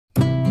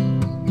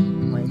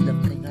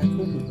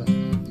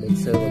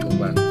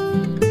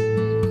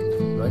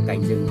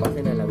cành rừng có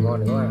thế này là ngon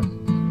rồi các bạn.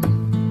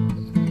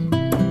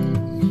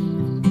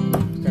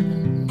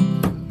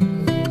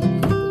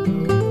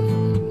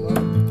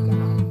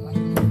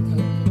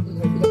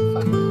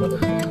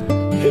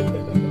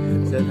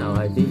 Sơn Hảo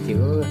Hải Vinh chỉ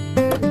có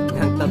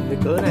đang tầm cái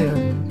cỡ này thôi.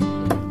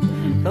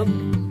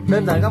 Không,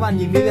 đơn giản các bạn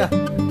nhìn đi kìa,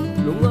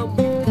 đúng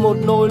một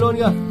nồi luôn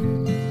kìa.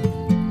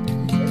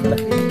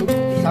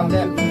 Xong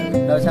chưa?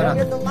 Đợi xem nào.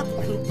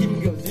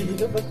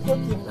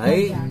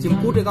 Đấy, chim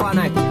cút đấy các bạn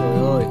này. Trời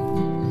ơi.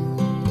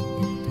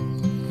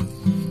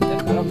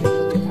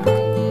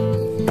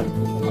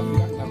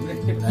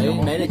 Đấy,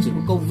 đấy là chỉ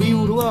có câu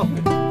view đúng không?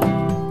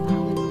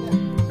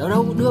 Đâu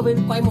đâu, đưa về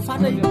quay một phát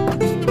đây.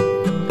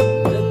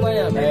 Đưa quay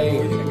à? Đây.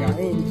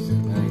 Đây,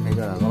 thấy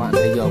chưa các bạn,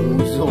 thấy chưa?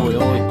 Ui rồi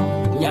ôi.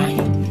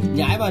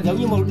 Nhái mà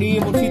giống như đi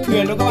một phi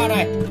thuyền đó các bạn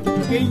này.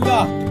 Kinh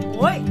chưa?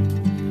 Ôi.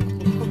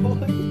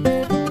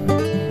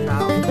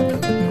 Sao?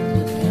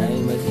 Đấy,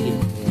 mới gì?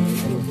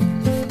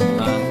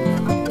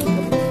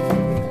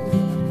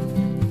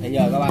 Bây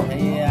giờ các bạn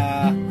thấy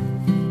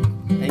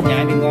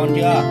nhái mình ngon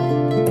chưa?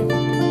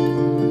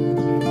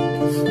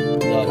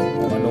 Rồi,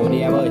 bỏ vào nồi đi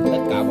em ơi,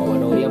 tất cả bỏ vào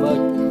nồi đi em ơi.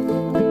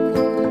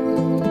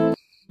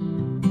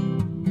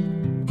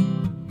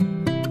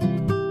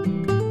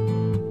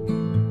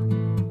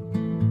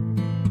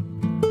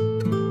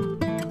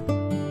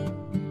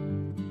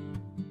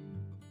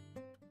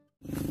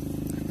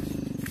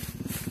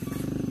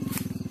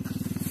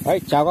 Đấy,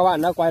 chào các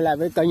bạn đã quay lại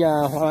với kênh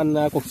Hoa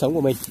Lan Cuộc Sống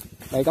của mình.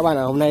 Đây các bạn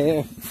hôm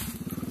nay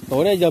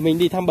tối nay giờ mình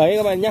đi thăm bẫy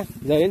các bạn nhé.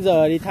 Giờ đến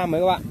giờ đi thăm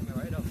với các bạn.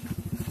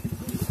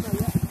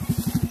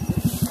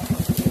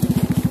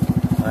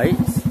 Đấy.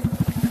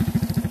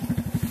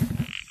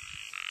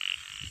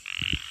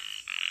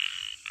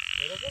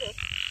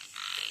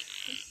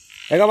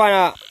 Đấy các bạn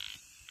ạ.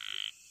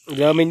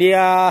 Giờ mình đi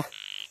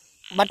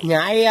bắt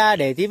nhái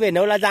để tí về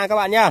nấu lá giang các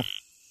bạn nhá.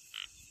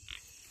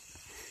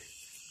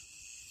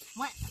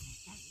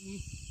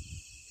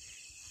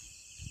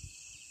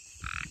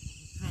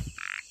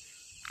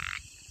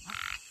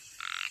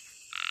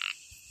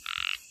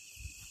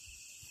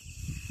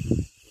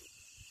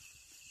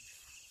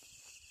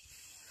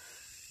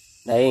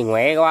 Đây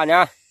ngoé các bạn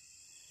nhá.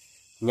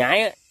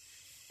 Nhái ấy.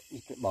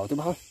 Bỏ túi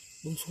bông.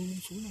 Bung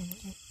súng này.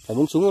 Phải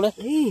bung súng luôn đấy.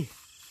 Ý.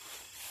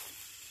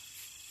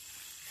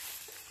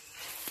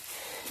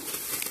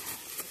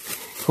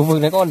 Khu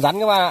vực này có con rắn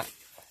các bạn ạ.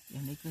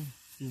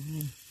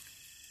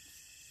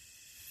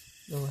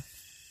 Đâu rồi?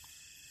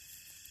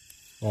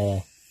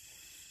 Đây.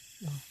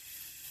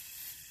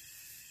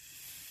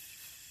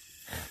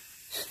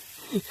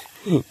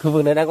 Khu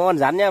vực này đang có con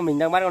rắn nhá, mình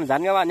đang bắt con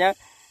rắn các bạn nhá.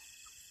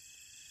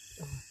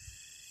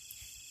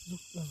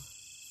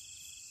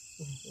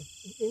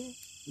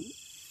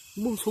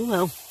 Bung súng phải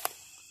không?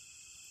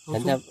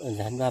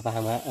 Rắn và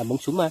vàng mà, bung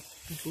súng mà.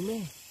 Bung súng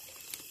đây.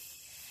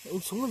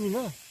 Bung súng làm gì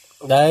nữa?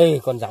 Đây,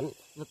 con rắn.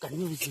 Nó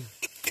cắn như gì?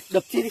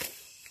 Đập chi đi.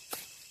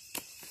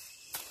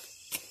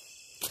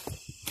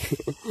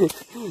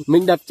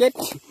 Mình đập chết.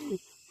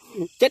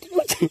 Chết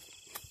mất.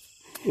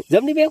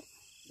 Giấm đi Bill.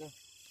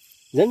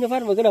 Giấm cho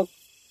phát vào cái đầu.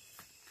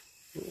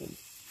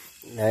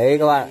 Đấy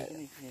các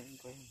bạn.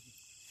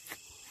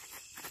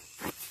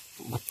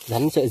 Bắt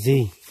rắn sợ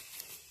gì?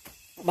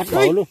 Bắt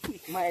nó luôn.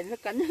 Mày nó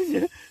cắn gì?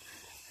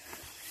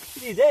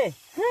 Gì thế?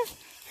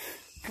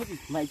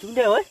 Mày trúng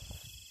đều ấy.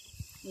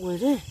 Ui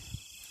thế.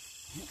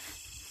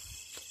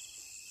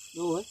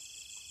 Đâu ấy?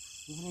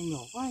 Cái này nhỏ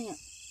quá anh ạ.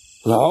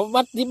 Nó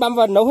bắt đi băm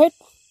vào nấu hết.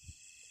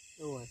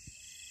 Đâu rồi?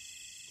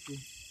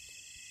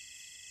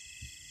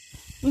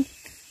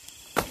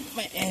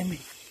 Mẹ em mày.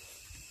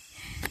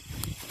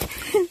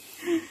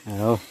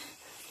 Đâu?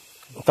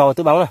 Cho vào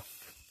túi bóng nào.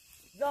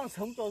 Đang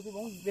sống cho túi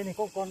bóng, bên này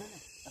có con nữa này.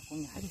 Đặt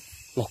con nhái đi.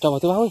 Này, cho vào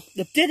túi bóng đi.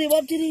 Đập chết đi,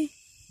 bóp chết đi.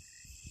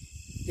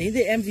 Đến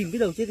thì em dìm cái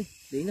đầu chết đi.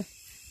 Đến đây.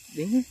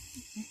 Đến đây.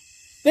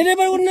 Đây đây,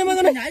 con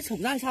này. Nhái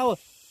sống ra sao rồi?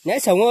 Nhái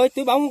sống rồi,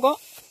 túi bóng không có.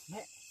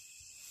 Mẹ.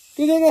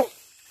 Kia.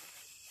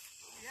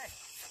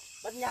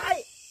 Bắt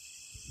nhái.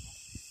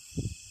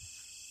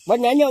 Bắt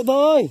nhái nhậu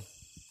thôi.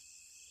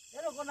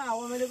 Thế là con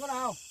nào mà mày được con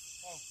nào?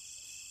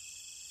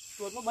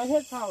 Chuột nó bắn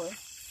hết sao rồi?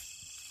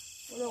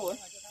 Có đâu rồi?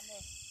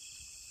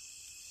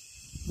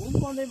 4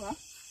 con đây mà.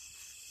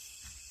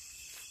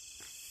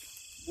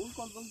 4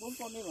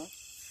 con đây mà.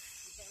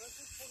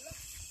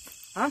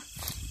 Hả?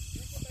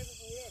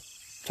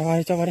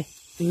 Cho vào đi.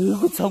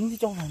 Con sống thì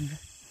cho vào.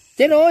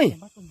 Chết rồi.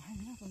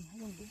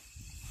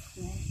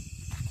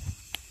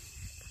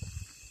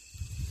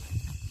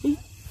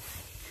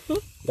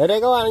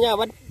 Đây các bạn nha,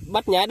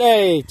 bắt nhái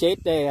đây, chết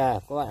đây à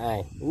các bạn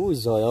này. Ui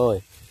giời ơi.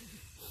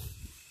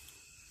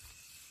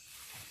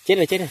 Chết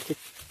rồi.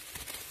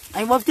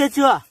 Anh bóp chết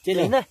chưa? Chết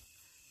rồi. Đây.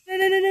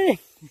 Đây.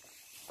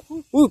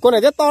 Ui con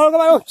này rất to các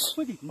bạn ơi.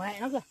 Ui mẹ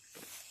nó kìa.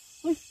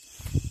 Ui.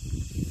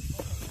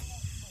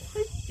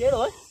 Chết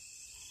rồi.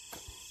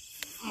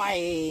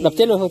 Mày đập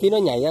chết luôn, không tí nó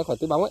nhảy ra khỏi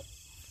túi bóng ấy.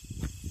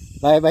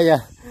 Đây bây giờ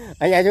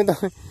anh em chúng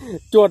tôi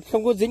chuột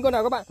không có dính con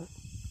nào các bạn.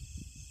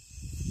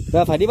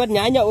 Giờ phải đi bắt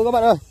nhái nhậu các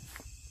bạn ơi.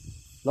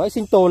 Nói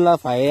sinh tồn là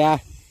phải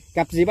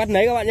gặp gì bắt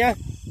nấy các bạn nhé.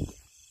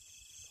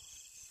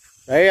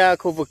 Đấy,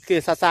 khu vực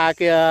kia xa xa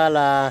kia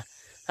là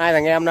hai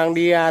thằng em đang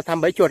đi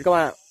thăm bẫy chuột các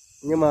bạn ạ.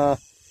 Nhưng mà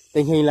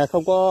tình hình là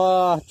không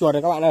có chuột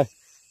rồi các bạn ơi.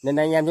 Nên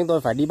anh em chúng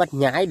tôi phải đi bắt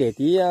nhái để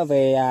tí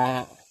về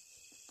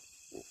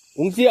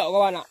uống rượu các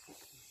bạn ạ.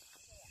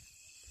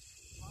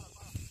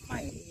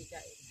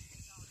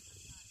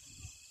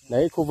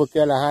 Đấy, khu vực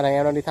kia là hai thằng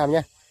em đang đi thăm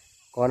nhé.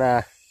 Còn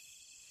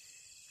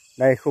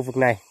đây khu vực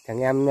này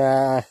thằng em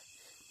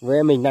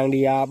với mình đang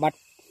đi bắt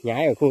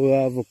nhái ở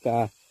khu vực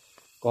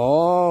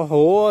có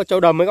hố trâu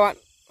đầm ấy các bạn.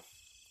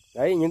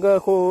 Đấy, những cái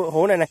khu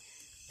hố này này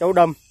trâu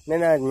đầm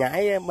nên là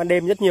nhái ban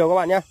đêm rất nhiều các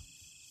bạn nhé.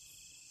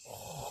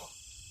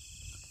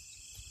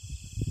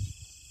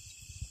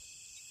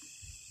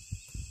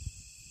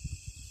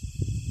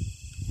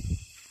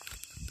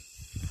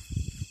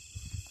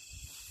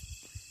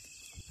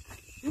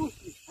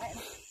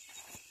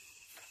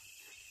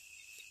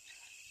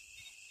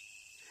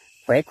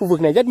 Đấy, khu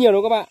vực này rất nhiều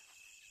luôn các bạn.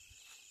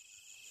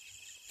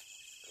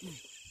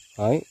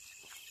 Đấy.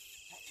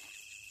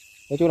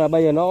 Nói chung là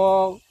bây giờ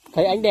nó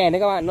thấy ánh đèn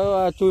đấy các bạn,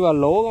 nó chui vào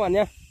lố các bạn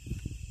nhé.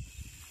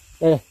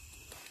 Đây này.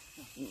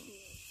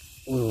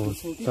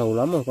 Ui, sâu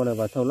lắm rồi, con này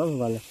vào sâu lắm rồi,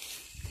 vào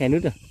khe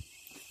nứt rồi.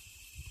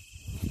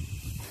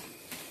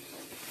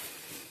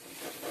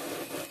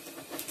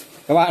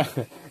 Các bạn,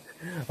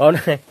 hôm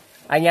nay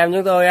anh em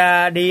chúng tôi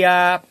đi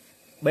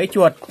bẫy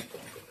chuột,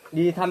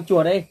 đi thăm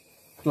chuột đấy.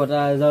 Chuột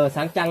giờ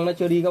sáng trăng nó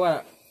chưa đi các bạn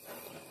ạ.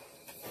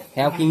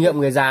 Theo kinh nghiệm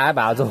người già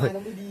bảo rồi,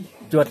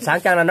 chuột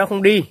sáng trăng là nó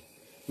không đi.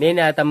 Nên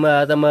là tầm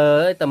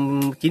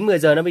 9-10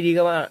 giờ nó mới đi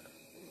các bạn ạ.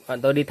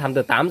 Bọn tôi đi thăm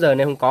từ 8 giờ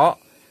nên không có.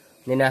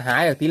 Nên là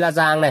hái được tí lá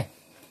giang này.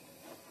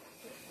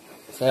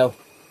 Xem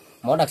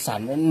món đặc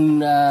sản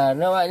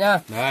các bạn nhá.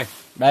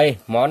 Đây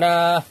món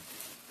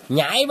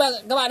nhái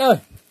các bạn ơi.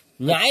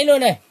 Nhái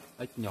luôn này.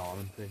 Nhỏ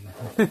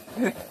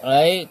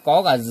Đấy,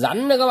 có cả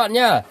rắn nữa các bạn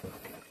nhá.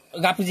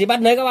 Gặp gì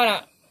bắt đấy các bạn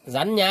ạ.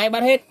 Rắn nhái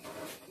bắt hết.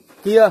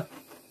 Kia.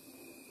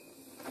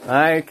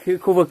 Đấy,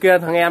 khu vực kia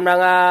thằng em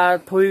đang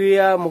thui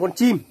một con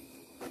chim.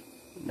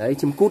 Đấy,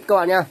 chim cút các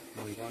bạn nhá.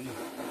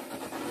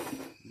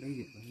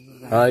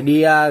 Rồi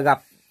đi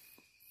gặp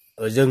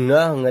ở rừng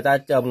nữa, người ta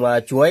trồng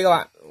chuối các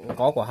bạn.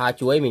 Có quả hoa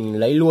chuối mình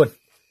lấy luôn.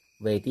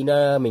 Về tí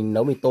nữa mình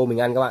nấu mì tôm mình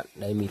ăn các bạn.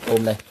 Đây mì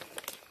tôm đây.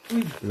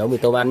 Nấu mì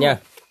tôm ăn nhá.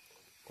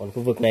 Còn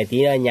khu vực này tí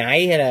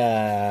nhái hay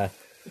là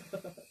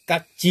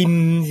các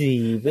chim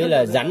gì với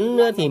là rắn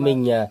nữa thì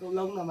mình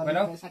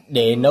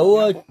để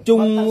nấu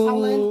chung,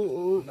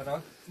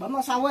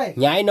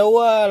 nhái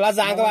nấu lá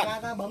giang các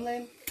bạn.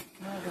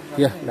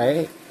 Kìa,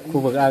 đấy, khu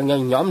vực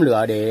đang nhóm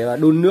lửa để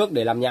đun nước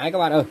để làm nhái các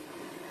bạn ơi.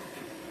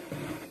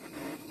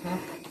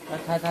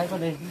 Thái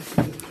con đi.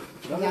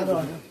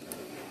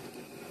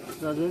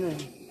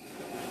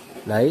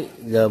 Đấy,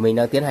 giờ mình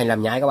đang tiến hành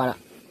làm nhái các bạn ạ.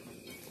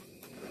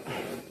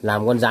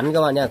 Làm con rắn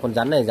các bạn nha, con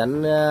rắn này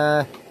rắn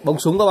bông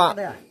súng các bạn.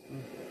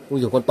 Ui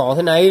giời, con to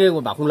thế này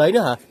còn bảo không lấy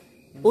nữa hả?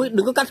 Ui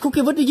đừng có cắt khúc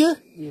kia vứt đi chứ.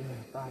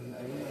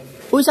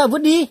 Ui sao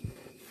vứt đi?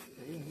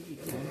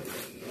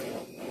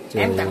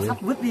 Trời. Em chẳng sắp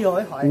vứt đi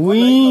rồi hỏi.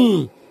 Ui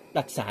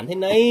đặc sản thế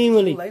này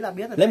mà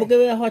lấy một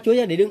cái hoa chuối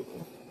ra để đựng.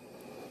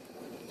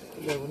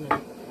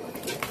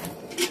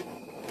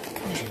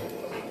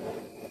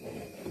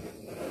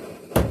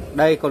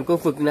 Đây còn khu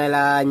vực này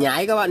là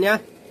nhái các bạn nhé.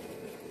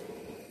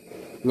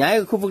 Nhái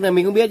ở khu vực này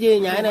mình không biết chứ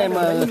nhái này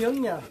mà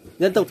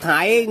dân tộc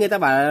Thái người ta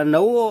bảo là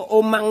nấu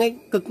ôm măng ấy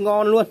cực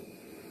ngon luôn.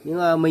 Nhưng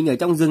mà mình ở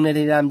trong rừng này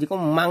thì làm chỉ có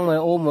măng mà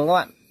ôm mà các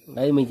bạn.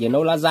 Đây mình chỉ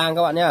nấu lá giang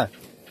các bạn nhá.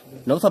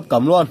 Nấu thập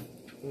cẩm luôn.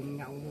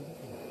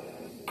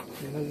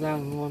 Lá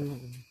giang ngon.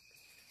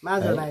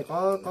 Mà giờ này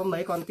có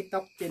mấy con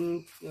TikTok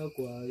trên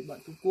của bọn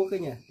Trung Quốc ấy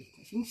nhỉ,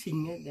 xinh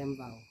xinh ấy đem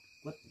vào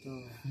vứt cho.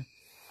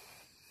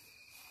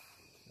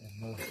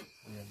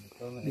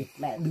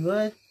 Mẹ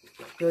đứa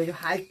chơi cho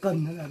 2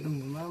 cân nữa là đủ,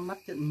 nó mắt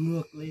trận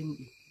ngược lên.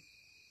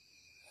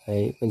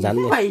 Đấy, con rắn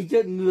mày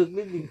trận ngược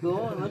lên thì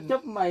có, nó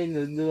chấp mày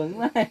nửa đường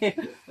này.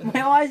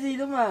 Mày oai gì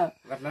đâu mà.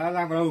 Vặt lá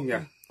giang vào đâu nhỉ?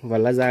 Vặt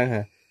lá giang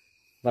hả?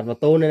 Vặt vào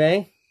tô này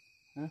đấy.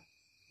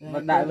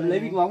 Vặt đại vẫn lấy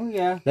bịch bóng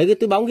kìa. Lấy cái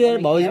túi bóng kia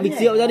bỏ bịch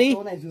rượu ra đi.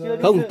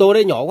 Không, tô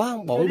đây nhỏ quá,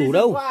 bỏ không đủ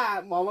đâu.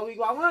 Bỏ vào bịch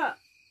bóng á.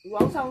 Bịch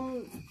bóng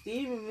xong tí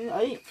mình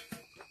ấy.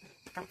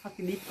 Cắt phát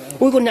cái đít.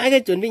 Ui con nhảy cái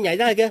chuẩn bị nhảy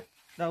ra kìa.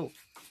 Đâu?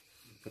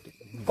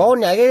 Có con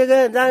nhảy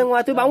cái ra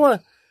ngoài túi bóng rồi.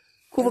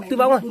 Khu vực túi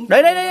bóng rồi.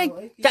 Đấy đây,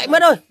 chạy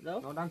mất rồi.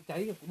 Nó đang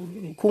cháy rồi.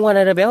 Khu ngoài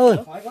này là béo ơi.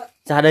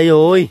 Ra đây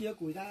rồi.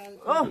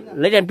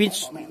 Lấy đèn pin.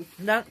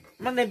 Đang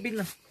mắt đèn pin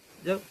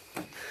rồi.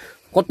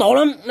 Con to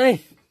lắm này.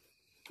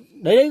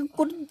 Đấy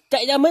con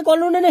chạy ra mấy con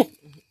luôn đấy này.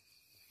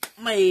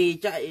 Mày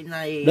chạy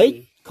này.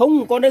 Đấy,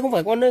 không, con đây không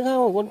phải con đây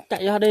không, con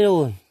chạy ra đây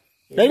rồi.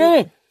 Đấy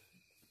đây.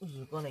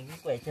 Con này cũng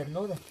quẻ chân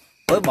nốt rồi.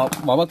 Ôi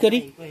bỏ vào kia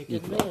đi.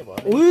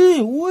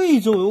 Ui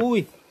rồi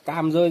ui,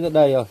 cam rơi ra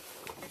đầy rồi.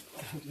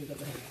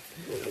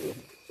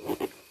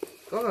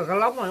 Có cả cá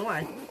lóc mà đúng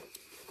không?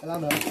 Cá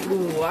lóc được.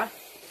 Bù quá.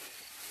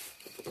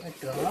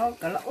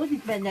 Cá lóc ôi thì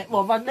mẹ nhảy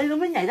bỏ vào đây nó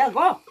mới nhảy ra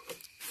có.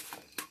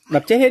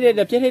 Đập chết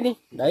hết đi.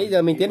 Đấy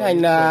giờ mình tiến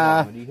hành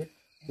là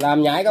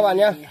làm nhái các bạn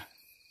nhá.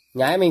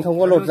 Nhái mình không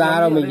có lột da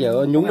đâu, mình chỉ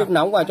nhúng nước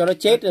nóng vào cho nó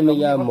chết rồi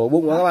mình mổ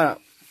bụng nó các bạn ạ.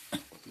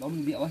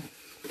 Bóng rượu ấy.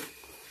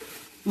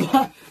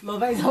 Mà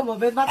vậy xong mà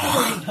bên bắt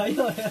tôi nhìn thấy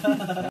rồi.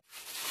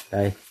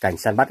 Đây, cảnh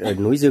săn bắt ở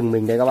núi rừng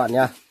mình đây các bạn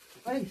nhá.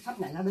 Ê, sắp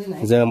nhảy ra đây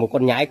này. Giờ một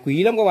con nhái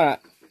quý lắm các bạn ạ.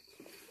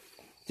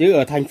 Chứ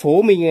ở thành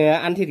phố mình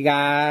ăn thịt gà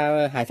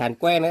hải sản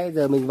quen đấy,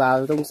 giờ mình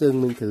vào trong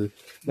rừng mình thử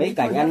mấy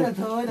cảnh ăn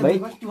mấy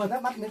con chuột đã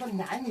bắt mấy con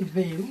nhái mình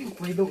về đúng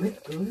quay độ hết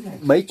cớ này.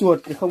 Mấy chuột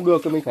thì không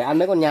được thì mình phải ăn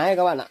mấy con nhái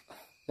các bạn ạ.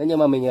 Thế nhưng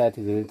mà mình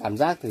thử cảm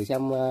giác thử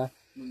xem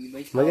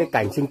mấy cái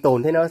cảnh sinh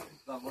tồn thế nó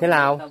thế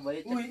nào. Ui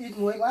ít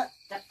muối quá.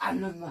 Chắc ăn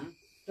luôn mà.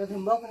 Cho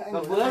thêm bốc anh.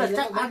 Và bữa là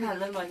chắc ăn hẳn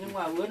luôn mà, nhưng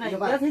mà bữa này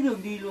rất thấy đường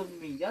đi luôn,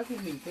 mình rất thấy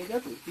mình thấy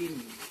rất tự tin.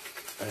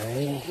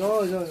 Đấy.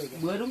 Rồi.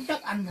 Bữa đúng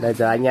chắc ăn. Bây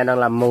giờ anh em đang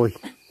làm mồi.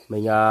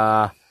 Mình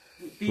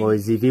ngồi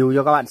review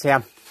cho các bạn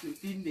xem. Tự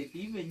tin để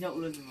tí về nhậu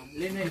luôn mà.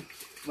 Lên đây.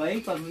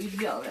 Mấy còn một ít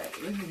rượu đấy,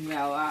 với thằng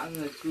mèo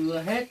người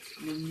cưa hết,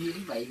 nhưng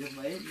nhìn 7 giờ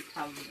mấy đi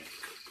thăm.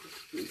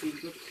 Tự tin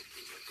chút.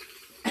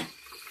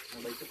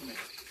 Mấy chút này.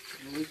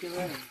 Mấy chút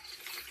này.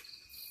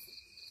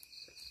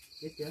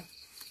 Chết chưa?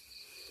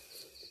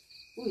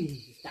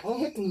 Ui, trắng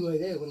hết người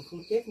đây còn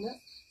không chết nữa.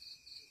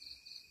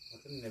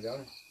 Cái này béo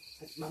này.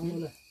 Băng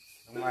luôn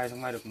này.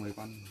 Không mai được 10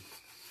 con.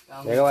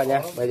 Đấy các bạn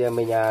nhé, bây giờ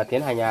mình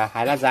tiến hành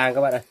hái lá giang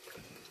các bạn ơi.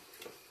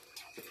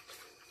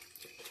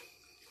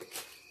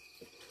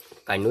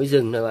 Cảnh núi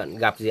rừng này bạn,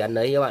 gặp gì ăn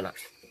đấy các bạn ạ.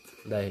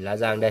 Đây lá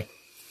giang đây.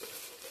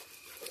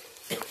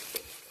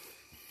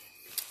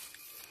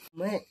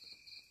 Mẹ.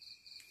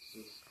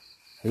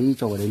 Thấy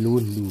cho vào đây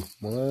luôn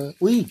đủ.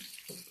 Ui,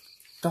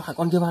 cho hai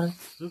con kia vào đây.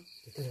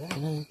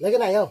 Lấy cái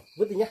này không?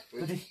 Vứt đi nhá.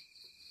 Vứt đi.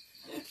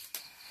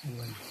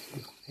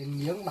 Thêm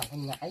miếng bằng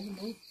con ngãi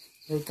chứ.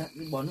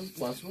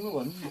 Bỏ xuống nó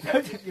bỏ.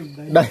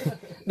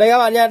 Đây các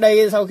bạn nhá,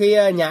 đây sau khi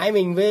nhái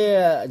mình với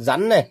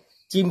rắn này,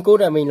 chim cút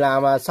này mình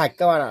làm sạch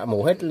các bạn ạ,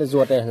 mổ hết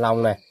ruột này,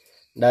 lòng này.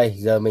 Đây,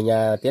 giờ mình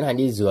tiến hành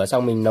đi rửa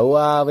xong mình nấu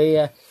với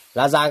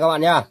lá giang các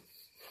bạn nhá.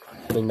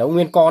 Mình nấu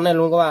nguyên con này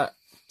luôn các bạn.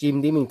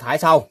 Chim tí mình thái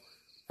sau.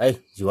 Đây,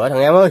 rửa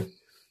thằng em ơi.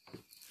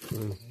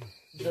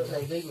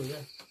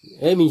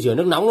 Ê, mình rửa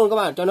nước nóng luôn các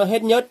bạn, cho nó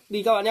hết nhớt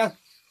đi các bạn nhá.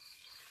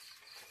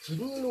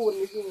 Chín luôn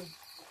đấy chứ.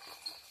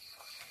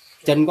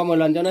 Trần qua một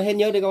lần cho nó hết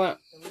nhớt đi các bạn.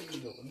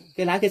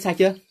 Cái lá kia sạch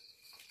chưa?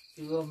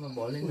 Chưa mà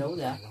bỏ lên nấu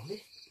được à?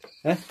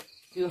 Hả?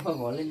 Chưa mà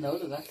bỏ lên nấu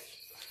được á?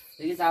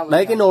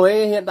 Đấy cái nồi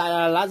ấy, hiện tại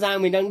là lá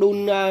giang mình đang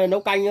đun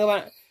nấu canh các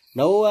bạn.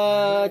 Nấu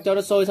cho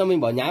nó sôi xong mình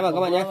bỏ nhái vào các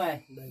bạn nhé.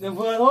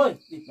 Vừa thôi,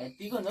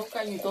 tí còn nấu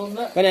canh thì tôm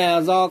nữa. Cái này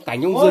là do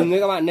cảnh trong rừng ấy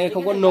các bạn nên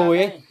không có nồi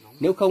ấy.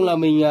 Nếu không là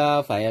mình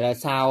phải là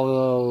xào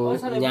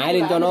nhái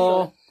lên cho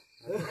nó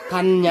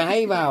thăn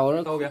nhái vào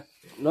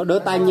nó đỡ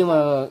tanh, nhưng mà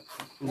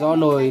do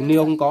nồi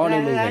niêu không có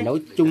nên mình phải nấu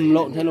chung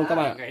lộn thế luôn các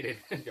bạn.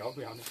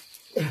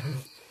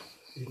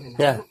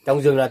 Yeah,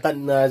 trong rừng là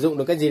tận dụng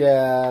được cái gì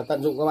là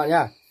tận dụng các bạn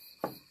nhá.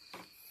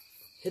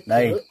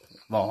 Đây,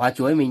 vỏ hoa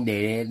chuối mình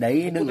để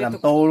đấy đừng làm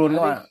tô luôn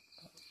các bạn.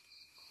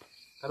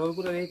 Cả đôi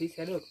cứ đây tí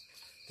xé được.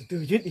 Từ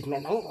từ chứ đỉnh mẹ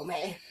nóng của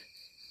mẹ.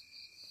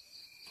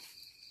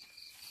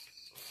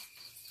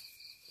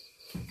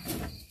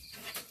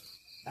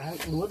 À,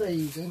 búa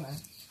đây cái mà.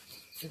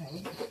 Cái này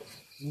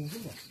ngu thế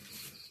nhỉ.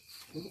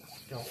 Đúng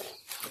rồi.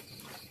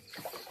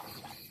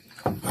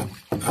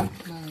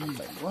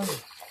 Bệnh quá rồi.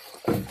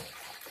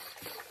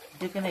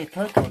 Chứ cái này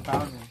thớt của tao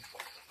rồi.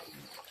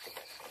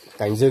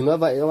 Cảnh rừng nó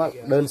vậy các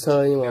bạn, đơn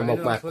sơ nhưng mà mộc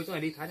mạc. Thôi chỗ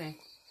này đi thái này.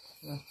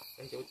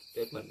 Cái chỗ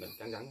bẩn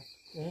trắng trắng này.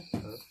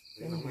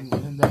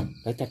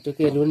 Đấy, chặt chỗ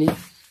kia luôn đi.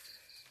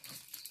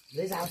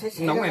 Lấy dao xé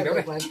xé. Nóng này béo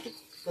này.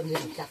 Con gì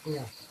chặt nhỉ?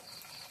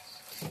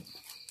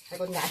 Hai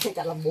con nhái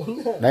chặt làm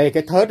 4. Đây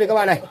cái thớt đấy các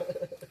bạn này.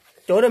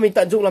 Chỗ này mình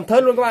tận dụng làm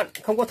thớt luôn các bạn,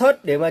 không có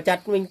thớt để mà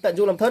chặt mình tận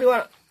dụng làm thớt các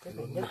bạn.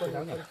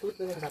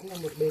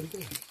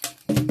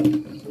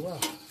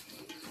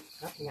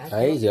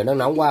 Đấy, rửa nước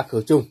nóng qua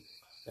khử trùng.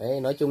 Đấy,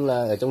 nói chung là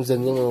ở trong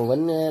rừng nhưng mà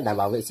vẫn đảm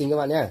bảo vệ sinh các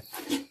bạn nhé.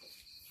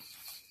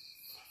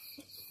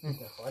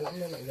 Khói lắm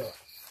nên lại rồi.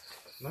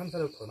 Nó làm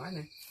sao được thoải mái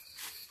này.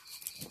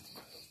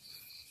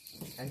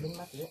 Anh đứng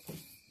mắt đấy.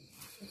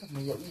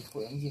 Mày dậy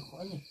khỏe anh gì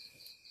khói nhỉ?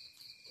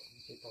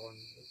 Cái con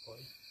khói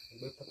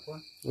bếp thấp quá.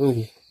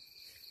 Ui,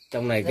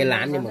 trong này cái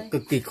lán nhưng mà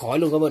cực kỳ khói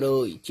luôn các bạn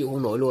ơi, chịu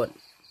không nổi luôn.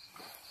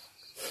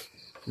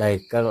 Đây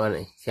các bạn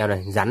này, xem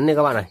này, rắn đấy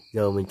các bạn này.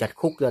 Giờ mình chặt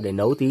khúc ra để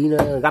nấu tí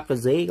nó gắp cho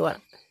dễ các bạn.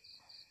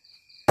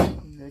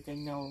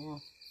 Tranh nhau đúng không?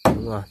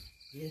 Đúng rồi.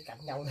 Cắn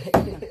nhau đấy.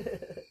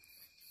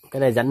 Cái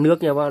này rắn nước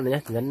nha các bạn nhé,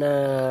 rắn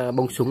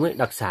bông súng ấy,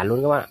 đặc sản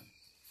luôn các bạn.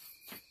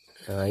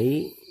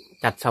 Đấy,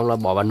 chặt xong là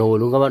bỏ vào nồi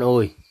luôn các bạn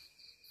ơi.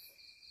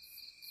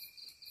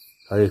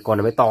 Thôi con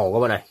này mới to các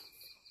bạn này.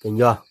 Kinh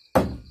chưa?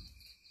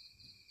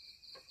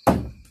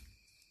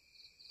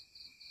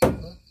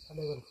 Sao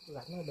đây còn khúc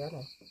rắn nó bé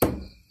này.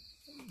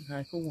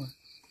 2 khúc à?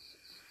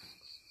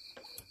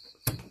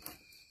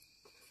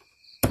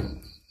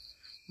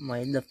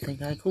 Mày đập thành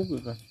 2 khúc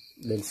rồi còn.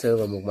 Đơn sơ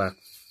và mộc mạc.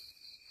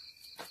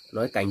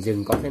 Nói cảnh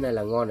rừng có thế này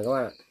là ngon rồi các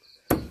bạn.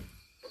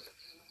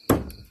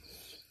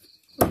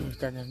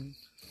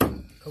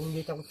 Không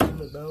như trong phim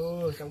được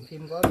đâu, trong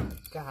phim có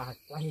cả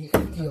quay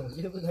các kiểu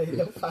chứ bây giờ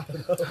đâu phải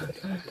đâu.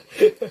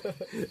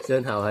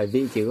 Sơn Hào Hải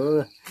Vị chỉ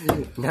có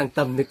ngang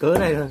tầm cái cớ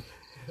này thôi.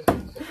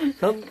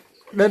 Không,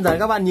 đơn giản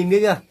các bạn nhìn kia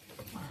kìa.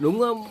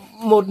 Đúng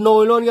một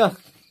nồi luôn kìa.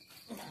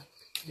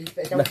 Đi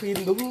trong phim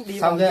đúng đi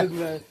xong vào chưa?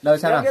 rừng Đâu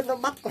sao nào? biết nó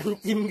bắt con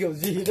chim kiểu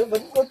gì nó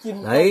vẫn có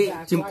chim. Đấy,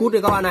 chim cút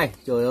đây các bạn này.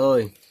 Trời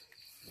ơi.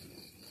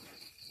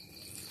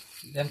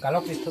 Đem cá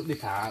lóc đi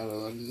thả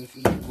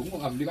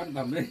cũng ầm đi bắt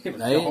ầm đấy.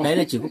 Đấy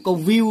là chỉ có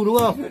câu view đúng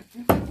không?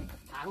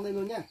 Thắng lên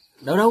luôn nhá.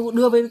 Đâu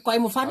đưa về quay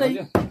một phát đây.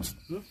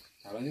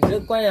 Đưa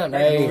quay nào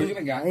đây.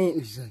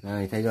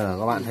 Đây thấy chưa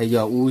các bạn, thấy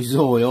chưa? Ui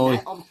rồi ôi.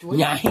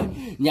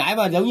 Nhái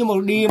vào giống như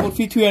đi một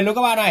phi thuyền luôn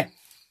các bạn này.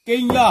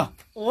 Kinh chưa?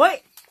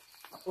 Ôi.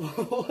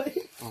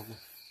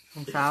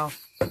 Không sao.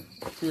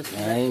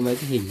 Đấy mấy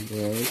cái hình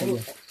đấy.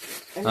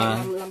 Em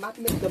làm bát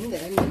bên cấm để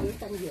em dưới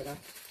canh rửa đâu.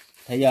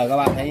 Thấy giờ các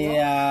bạn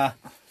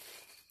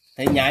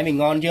thấy nhái mình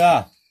ngon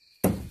chưa?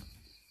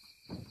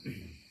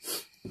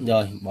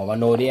 Rồi bỏ vào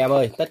nồi đi em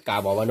ơi, tất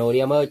cả bỏ vào nồi đi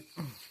em ơi.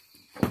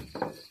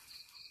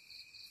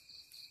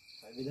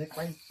 Vì đây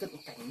quay cận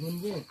cảnh luôn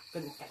chứ,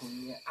 cận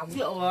cảnh ong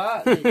Rượu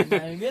á.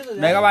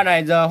 Đây các bạn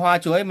này, giờ hoa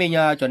chuối mình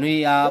chuẩn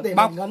bị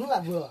bóc. Ngấn là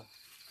vừa.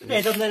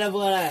 Để tầm này là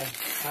vừa này.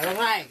 Phải không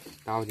này?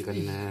 Tao chỉ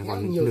cần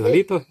còn nửa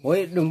lít thôi.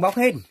 Ôi đừng bóc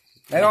hết.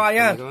 Đấy các bạn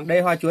nhá.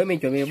 Đây hoa chuối mình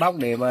chuẩn bị bóc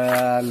để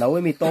mà nấu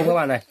với mì tôm các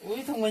bạn này.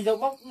 Ui thằng mình dầu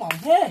bóc mỏng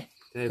thế.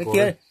 Cái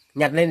kia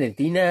nhặt lên để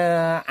tí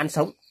ăn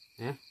sống.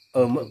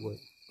 Ở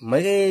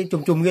mấy cái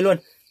chùm kia luôn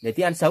để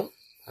tí ăn sống.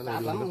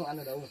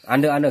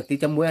 Ăn được tí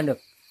chấm muối ăn được.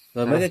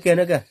 Rồi mấy cái kia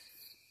nữa kìa.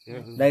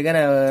 Đây cái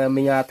này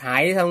mình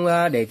thái xong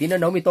để tí nó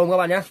nấu mì tôm các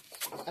bạn nhá.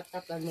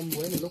 Cắt ra ngâm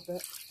muối một lúc đấy.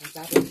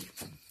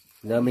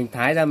 Giờ mình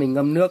thái ra mình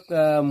ngâm nước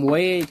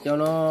muối cho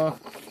nó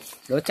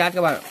đỡ chát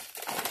các bạn.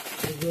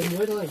 Vừa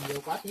muối thôi,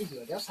 nhiều quá tí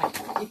rửa đéo sạch,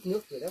 ít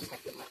nước rửa đéo sạch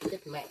chết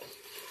mẹ.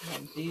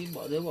 Tí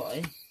bỏ đứa bỏ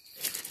ấy.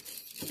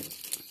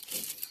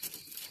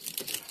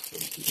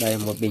 Đây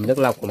một bình nước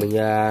lọc của mình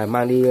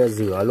mang đi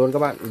rửa luôn các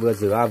bạn, vừa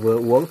rửa vừa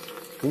uống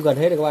cũng gần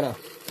hết rồi các bạn ạ.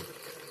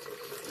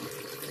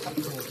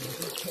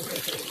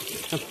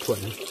 Sắp chuẩn.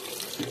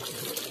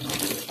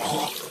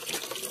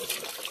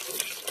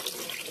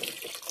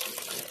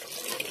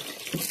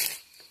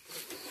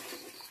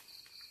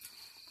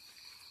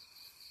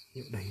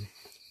 Hiệu đầy này.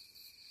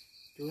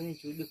 Chuối này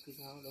chuối đực thì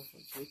sao, đâu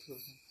phải chuối thường.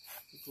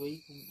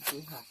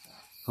 Chuối hạt.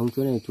 Không,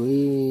 chuối này chuối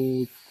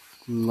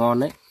ngon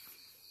đấy.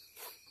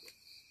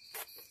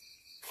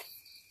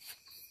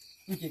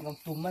 Chỉ còn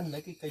tùm ăn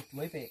lấy cái cây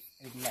chuối về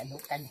lại nấu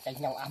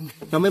canh nhau ăn.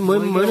 Cho mấy muối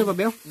nữa vào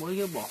béo. Muối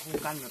kia bỏ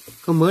không canh được.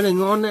 Không, muối này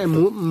ngon này,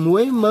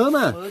 muối mớ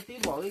mà. Muối tí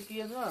bỏ cái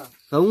kia nữa.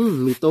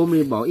 Không, mì tôm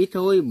thì bỏ ít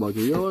thôi, bỏ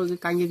chủ yếu cái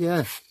canh kia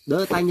kìa,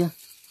 đỡ tanh nha.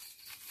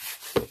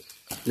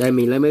 Đây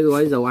mình lấy mấy cái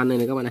gói dầu ăn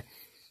này các bạn này,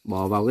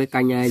 bỏ vào cái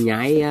canh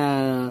nhái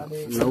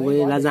nấu với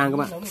lá giang các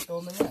bạn.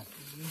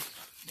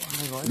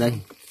 Đây.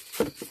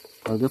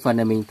 Còn cái phần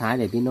này mình thái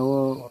để tí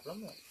nấu.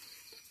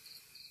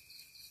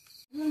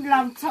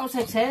 Làm sao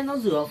sạch sẽ nó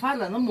rửa phát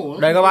là nó mổ.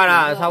 Đây các bạn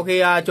ạ, sau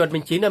khi chuột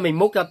mình chín là mình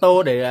múc ra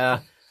tô để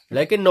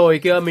lấy cái nồi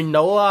kia mình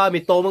nấu mì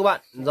tôm các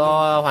bạn.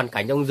 Do hoàn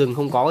cảnh trong rừng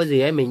không có cái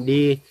gì ấy, mình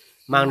đi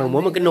mang được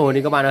muốn một cái nồi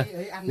đi các bạn ơi,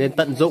 nên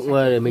tận dụng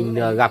để mình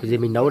gặp gì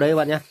mình nấu đấy các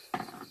bạn nhé.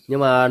 Nhưng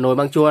mà nồi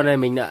măng chua này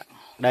mình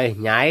đây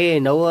nhái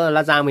nấu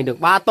lá giang mình được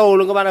 3 tô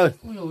luôn các bạn ơi.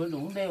 Ui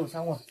đủ đều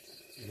xong rồi.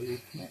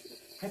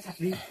 Hết sạch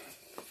đi.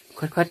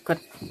 Khoét.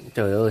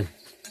 Trời ơi,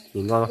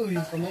 nhìn ngon không?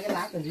 Còn mấy cái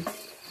lá cần gì?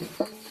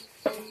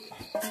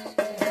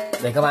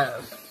 Đây các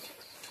bạn.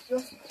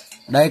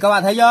 Đây các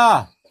bạn thấy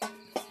chưa?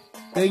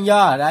 Kinh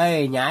chưa?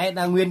 Đây nhái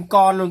đang nguyên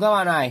con luôn các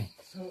bạn này.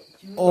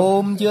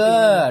 Ôm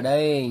chưa?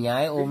 Đây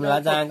nhái ôm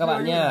lá giang các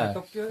bạn nhá.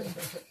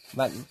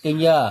 Bạn kinh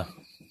chưa?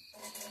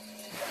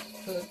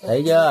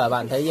 Thấy chưa?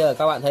 Bạn thấy chưa?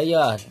 Các bạn thấy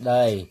chưa?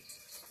 Đây.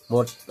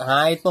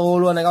 1-2 tô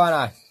luôn này các bạn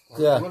này.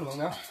 Chưa?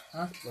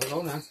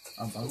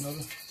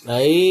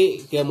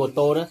 Đấy, kia 1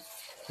 tô nữa.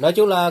 Nói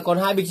chung là còn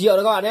 2 bịch rượu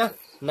đó các bạn nhé.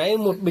 Nãy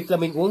 1 bịch là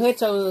mình uống hết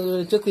sau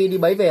trước khi đi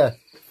bấy về rồi.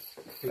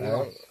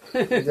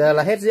 Giờ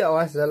là hết rượu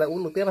rồi, giờ là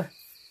uống được tiếp rồi.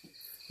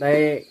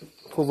 Đây,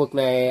 khu vực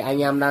này anh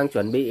em đang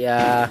chuẩn bị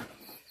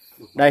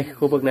đây,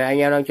 khu vực này anh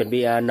em đang chuẩn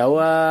bị nấu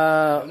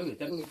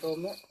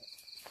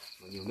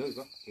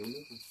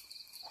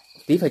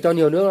tí phải cho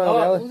nhiều nước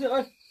thôi.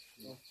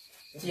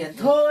 Chỉ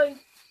thôi.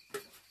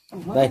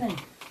 Đây,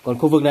 còn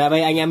khu vực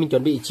này anh em mình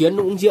chuẩn bị chiến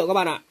uống rượu các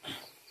bạn ạ.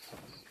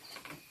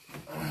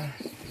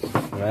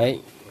 Đấy,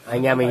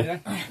 anh em mình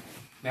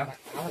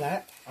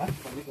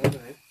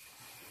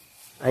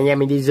anh em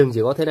mình đi rừng chỉ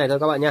có thế này thôi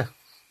các bạn nhá.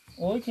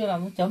 Ôi chưa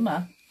làm nước chấm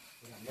mà.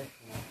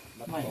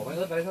 Mày bỏ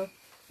ớt vào thôi.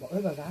 Bỏ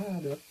ớt vào giá là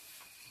được.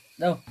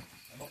 Đâu?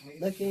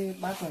 Đây cái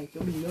bát này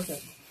chỗ bình nước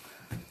này.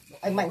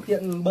 Anh Mạnh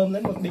tiện bơm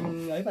lấy một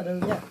bình ấy vào đây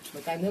nhá. Một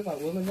chai nước vào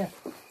uống luôn nha.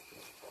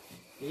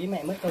 Ý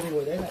mẹ mất công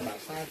ngồi đấy lại bảo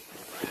sai.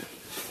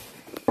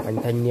 Anh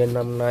thanh niên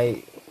năm nay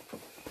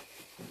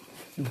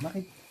Đừng mắc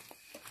cái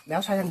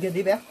béo xoay thằng kia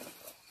đi béo.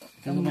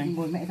 Cho mình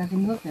ngồi mẹ ra cái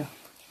nước kìa.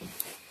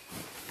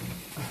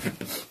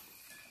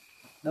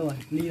 Đâu rồi?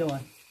 Ly đâu rồi?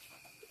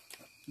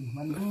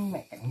 Mà đúng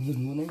mẹ cảnh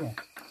rừng luôn đấy nhỉ.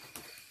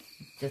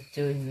 Chất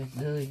chơi người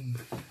rơi.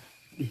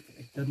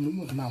 Chân đúng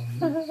một màu.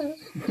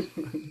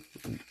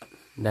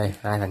 đây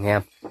 2 thằng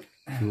em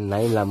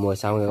nãy làm mùa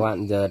xong rồi các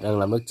bạn, giờ đang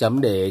làm nước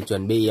chấm để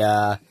chuẩn bị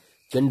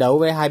chiến đấu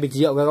với 2 bịch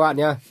rượu các bạn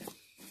nhá.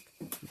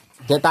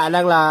 Hiện tại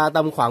đang là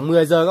tầm khoảng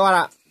 10 giờ các bạn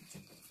ạ.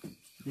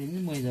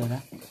 Đến 10 giờ đó.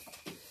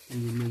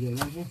 10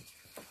 giờ chứ.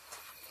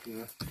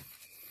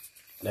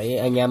 Đấy,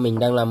 anh em mình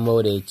đang làm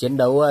mồi để chiến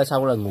đấu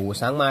xong là ngủ,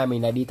 sáng mai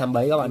mình lại đi thăm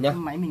bấy các bạn nhé.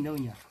 Máy mình đâu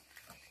nhỉ?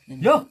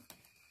 Vô.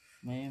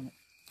 Máy em.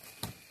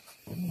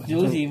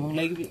 Chỗ gì mà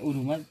lấy cái bị đủ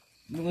mất.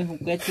 Lúc ấy không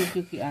quét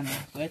trước khi ăn,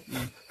 quét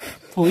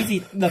thối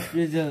gì đập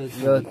bây giờ.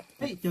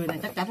 Đấy, trời này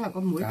chắc chắn là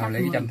con muối cắt lấy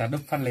cái luôn. chầm ta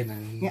đúc phân lên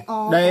này.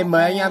 Đây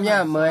mời anh em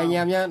nhá, mời anh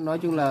em nhá. Nói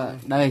chung là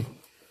đây.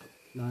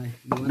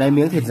 Đây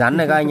miếng thịt rắn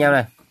này các anh em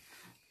này.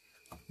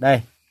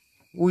 Đây.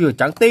 Ui giời,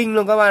 trắng tinh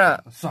luôn các bạn ạ.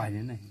 Xoài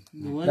đến này.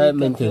 Đây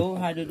mình thử.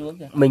 Hai đôi đũa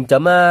kìa. Mình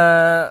chấm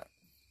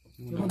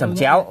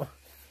chéo.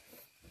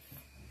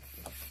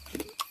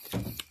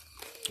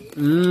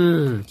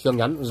 Xương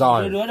ngắn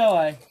giòn. Đôi đũa đâu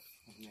rồi?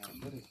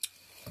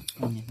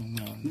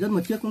 Rất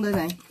một chiếc cũng đây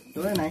này.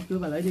 Chỗ đây này, cứ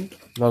vào lấy đi.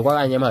 Ngon quá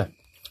anh em ơi.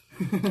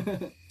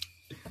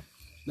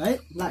 Đấy,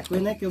 lại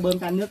quên đấy, kêu bơm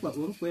can nước vào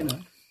uống, quên nữa.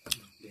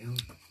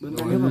 Bơm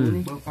can nước vào uống đi.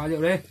 Bơm pha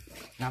rượu đi.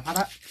 Nào phát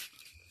á.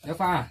 Đéo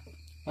pha à?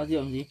 Pha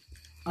rượu gì?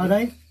 Ở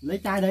đây, lấy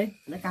chai đấy,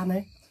 lấy can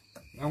đấy.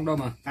 Ông đâu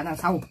mà? Can đằng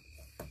sau.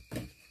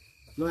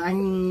 Rồi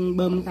anh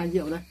bơm chai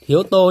rượu đây.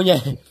 Thiếu tô nhỉ.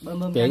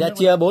 Bơm Kể ra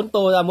chia 4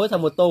 tô ra mỗi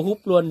thằng 1 tô húp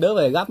luôn, đỡ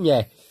phải gắp nhỉ.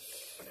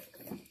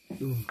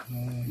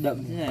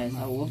 Đậm thế này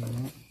sao uống?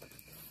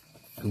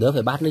 Đỡ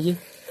phải bát nữa chứ.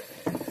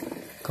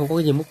 Không có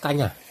cái gì múc canh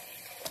à?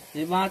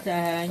 Thế bát cho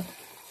hai anh.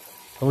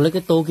 Không lấy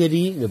cái tô kia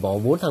đi, để bỏ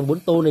 4 thằng 4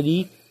 tô này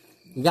đi.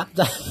 Gắp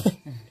ra.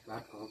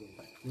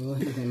 Rồi,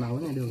 cái máu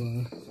này được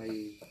rồi.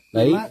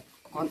 Đấy.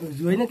 Còn ở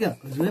dưới nữa kìa,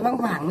 ở dưới vắng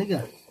vàng nữa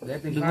kìa.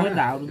 Đừng có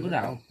đảo, đừng có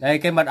đảo. Đây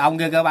cái mật ong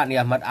kia các bạn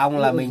kìa, mật ong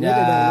là mình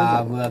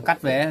vừa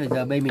cắt về, bây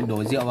giờ bây mình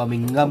đổ rượu vào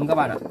mình ngâm các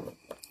bạn ạ.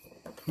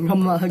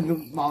 Ngâm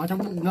bỏ trong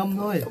bụng ngâm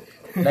thôi.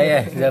 Đây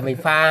này, giờ mình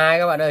pha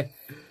các bạn ơi.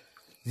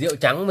 Rượu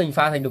trắng mình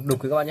pha thành đục đục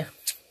các bạn nhé.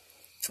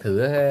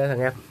 Thử thằng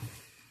em.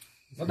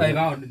 Có đầy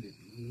vào,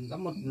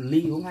 dám một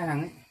ly uống 2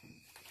 thằng ấy.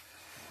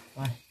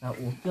 Rồi, nào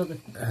uống trước đi.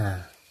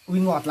 Ui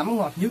ngọt lắm,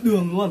 ngọt như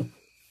đường luôn.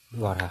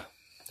 Ngọt à?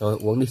 Rồi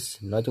uống đi.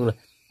 Nói chung là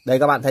đây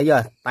các bạn thấy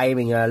chưa? Tay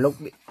mình lúc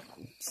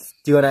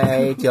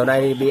chiều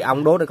nay bị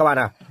ong đốt rồi các bạn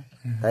à.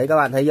 Đấy các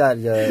bạn thấy chưa?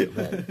 Giờ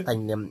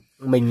thành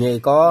mình thì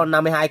có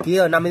 52 kg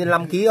rồi,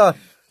 55 kg rồi.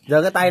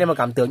 Giờ cái tay này mà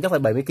cảm tưởng chắc phải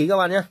 70 kg các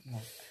bạn nhé.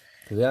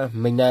 Thử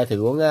mình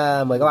thử uống,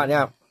 mời các bạn nhé.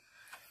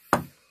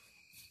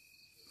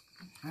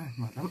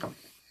 Ngọt lắm.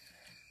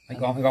 Anh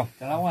con.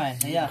 Cá lóc này,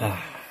 thấy chưa?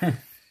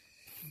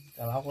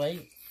 Cá lóc đấy.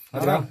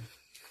 Được không?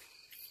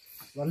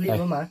 Còn liệu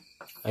luôn mà.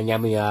 Anh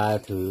em mình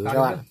thử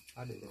các bạn.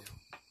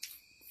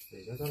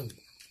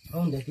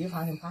 Không, để tí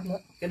pha thêm phát nữa.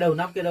 Cái đầu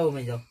nắp cái đâu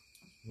mày rồi?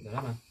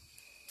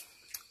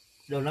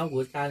 Đầu nắp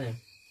của chai này.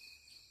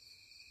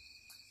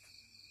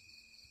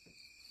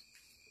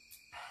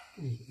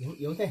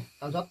 Yếu thế,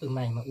 tao rót từ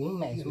này mà uống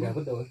mẹ xuống.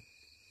 Vứt đâu ấy?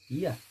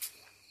 Ý à?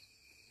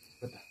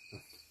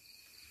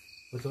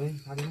 Vứt rồi,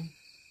 pha đi.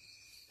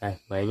 Đây,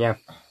 mời anh em.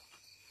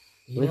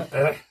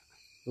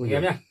 Ui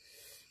em nhá.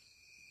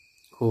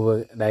 Khu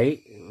vực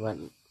đấy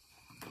bạn,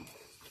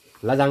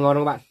 lá rang ngon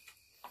không các bạn?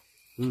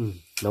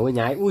 Nấu cái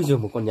nhái, ui giời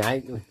một con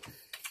nhái.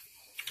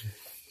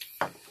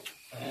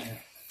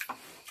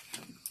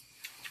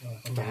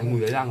 Chả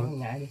mùi lấy răng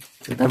Nhái đi.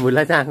 Người ta mùi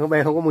lá rang không,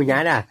 không có mùi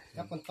nhái à?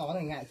 Các con chó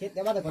này ngại chết,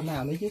 đéo bắt được con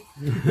nào nữa chứ.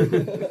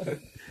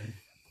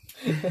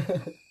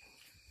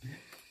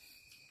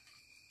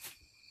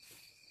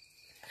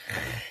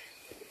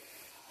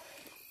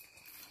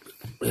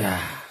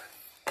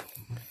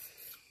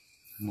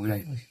 mùi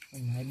đây.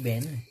 Con nhái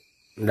bén này.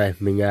 Đây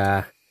mình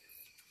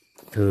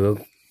thử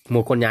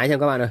một con nhái xem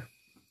các bạn ơi.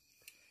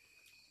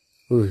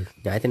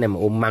 Nhái thế này mà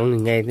ôm măng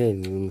thì nghe cái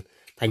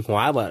Thanh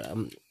Hóa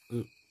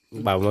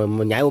bảo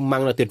mà nhái ôm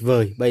măng là tuyệt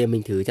vời. Bây giờ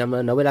mình thử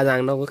xem nấu với lá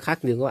rang nó có khác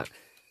gì các bạn.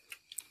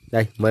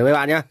 Đây mời mấy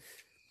bạn nhá.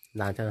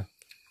 Làm cho nào.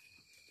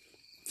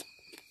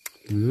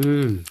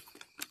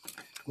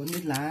 Cuốn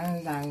ít lá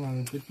rang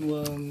mà cái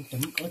chua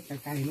chấm ớt cay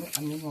cay nữa,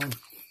 ăn nó ngon.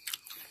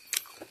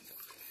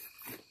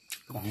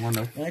 Các bạn ngon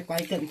đâu. Đấy,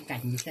 quay cận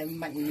cảnh xem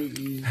Mạnh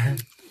bị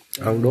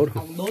Ong đốt.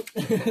 Ong đốt.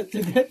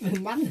 Trực hết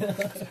bên mắt.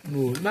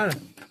 Ngủ mắt rồi.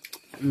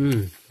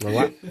 Ngon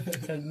quá.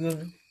 Sang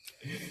gương.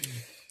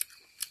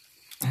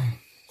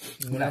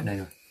 Lại đây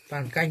rồi.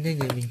 Toàn canh thôi,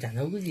 mình chả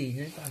nấu cái gì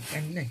nữa, toàn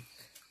canh thế này.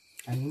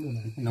 Ăn cũng được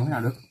này. Nấu thế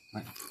nào được?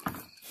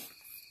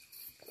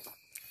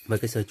 Mấy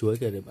cái sơ chuối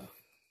kia để bảo.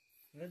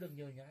 Nó được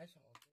nhiều nhái sọ.